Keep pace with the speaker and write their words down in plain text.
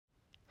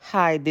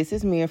Hi, this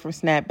is Mia from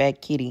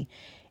Snapback Kitty,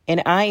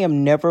 and I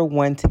am never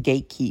one to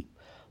gatekeep,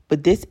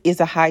 but this is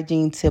a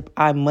hygiene tip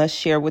I must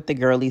share with the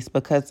girlies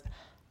because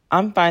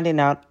I'm finding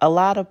out a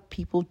lot of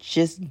people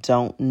just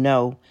don't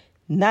know.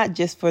 Not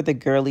just for the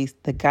girlies,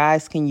 the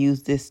guys can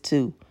use this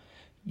too.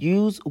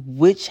 Use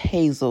witch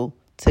hazel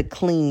to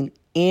clean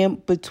in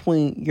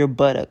between your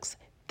buttocks.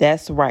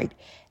 That's right.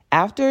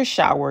 After a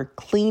shower,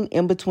 clean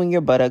in between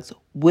your buttocks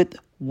with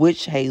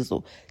witch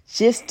hazel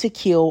just to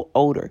kill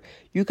odor.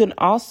 You can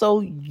also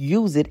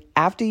use it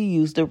after you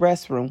use the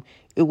restroom.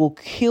 It will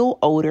kill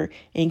odor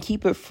and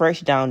keep it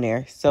fresh down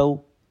there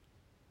so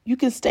you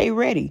can stay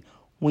ready.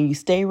 When you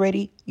stay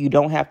ready, you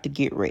don't have to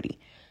get ready.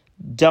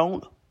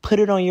 Don't put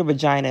it on your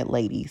vagina,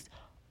 ladies.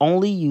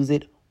 Only use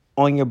it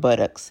on your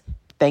buttocks.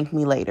 Thank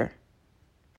me later.